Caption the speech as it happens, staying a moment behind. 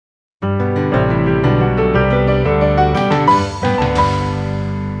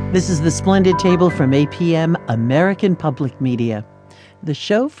This is the Splendid Table from APM, American Public Media, the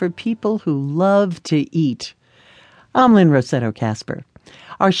show for people who love to eat. I'm Lynne Rossetto Kasper.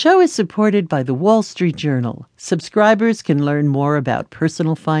 Our show is supported by the Wall Street Journal. Subscribers can learn more about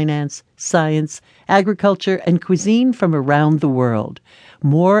personal finance, science, agriculture, and cuisine from around the world.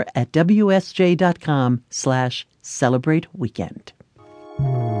 More at WSJ.com/celebrateweekend.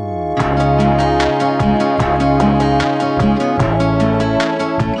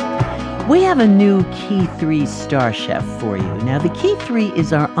 We have a new Key 3 Star Chef for you. Now, the Key 3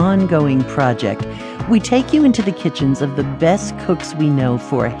 is our ongoing project. We take you into the kitchens of the best cooks we know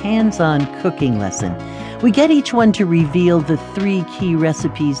for a hands-on cooking lesson. We get each one to reveal the 3 key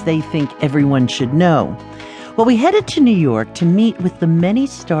recipes they think everyone should know. Well, we headed to New York to meet with the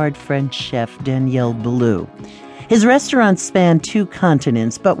many-starred French chef Daniel Boulud. His restaurants span 2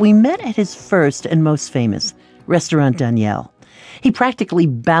 continents, but we met at his first and most famous, Restaurant Daniel. He practically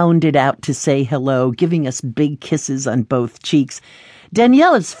bounded out to say hello, giving us big kisses on both cheeks.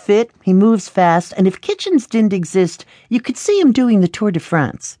 Daniel is fit, he moves fast, and if kitchens didn't exist, you could see him doing the Tour de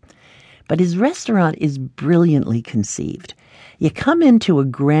France. But his restaurant is brilliantly conceived. You come into a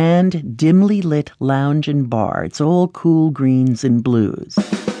grand, dimly lit lounge and bar. It's all cool greens and blues.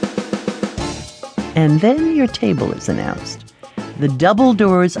 And then your table is announced. The double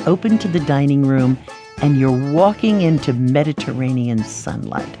doors open to the dining room, and you're walking into Mediterranean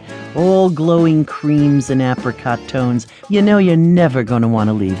sunlight. All glowing creams and apricot tones. You know you're never going to want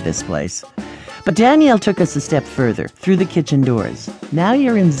to leave this place. But Daniel took us a step further, through the kitchen doors. Now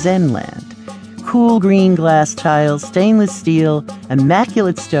you're in Zen land. Cool green glass tiles, stainless steel,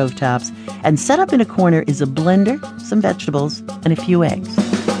 immaculate stovetops, and set up in a corner is a blender, some vegetables, and a few eggs.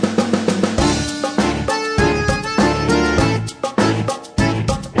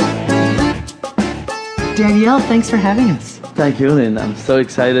 Daniel, thanks for having us. Thank you, Lynne. I'm so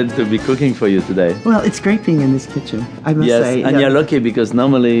excited to be cooking for you today. Well, it's great being in this kitchen, I must say. Yes, and you're lucky because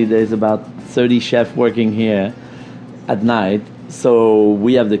normally there's about 30 chefs working here at night. So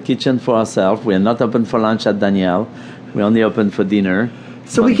we have the kitchen for ourselves. We're not open for lunch at Daniel. We're only open for dinner.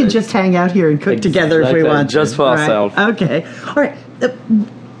 So we can just hang out here and cook together if we want to. Just for ourselves. Okay. All right.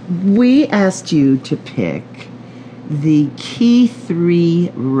 We asked you to pick the key 3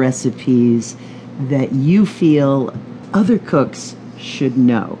 recipes that you feel other cooks should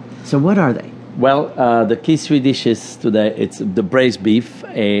know. So what are they? Well, the key 3 dishes today, it's the braised beef.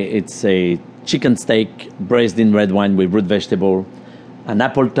 It's a chicken steak braised in red wine with root vegetable, an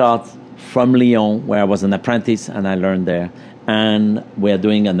apple tart from Lyon, where I was an apprentice and I learned there. And we're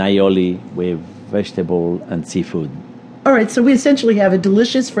doing an aioli with vegetable and seafood. All right, so we essentially have a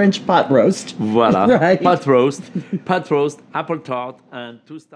delicious French pot roast. Voilà. Right. Pot roast, apple tart, and 2